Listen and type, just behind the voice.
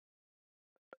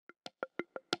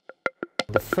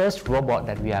The first robot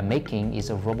that we are making is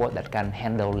a robot that can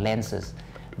handle lenses.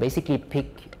 Basically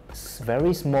pick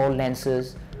very small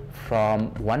lenses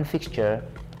from one fixture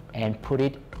and put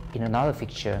it in another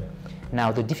fixture.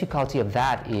 Now the difficulty of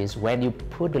that is when you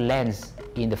put the lens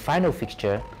in the final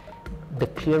fixture, the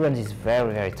clearance is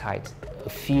very tight, a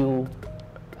few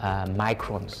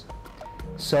microns.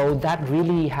 So that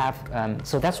really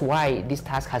so that's why this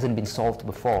task hasn't been solved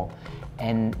before,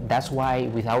 and that's why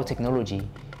with our technology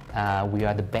we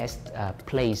are the best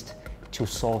placed to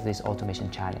solve this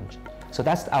automation challenge. So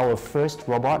that's our first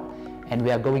robot, and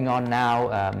we are going on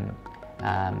now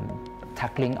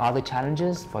tackling other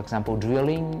challenges, for example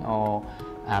drilling or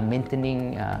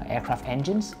maintaining aircraft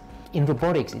engines. In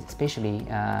robotics especially,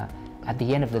 at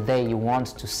the end of the day you want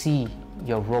to see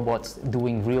your robots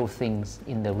doing real things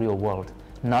in the real world,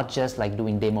 not just like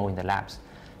doing demo in the labs.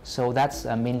 So that's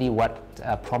mainly what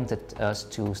prompted us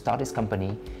to start this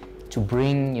company, to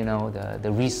bring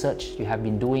the research you have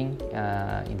been doing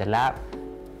in the lab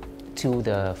to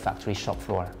the factory shop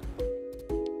floor.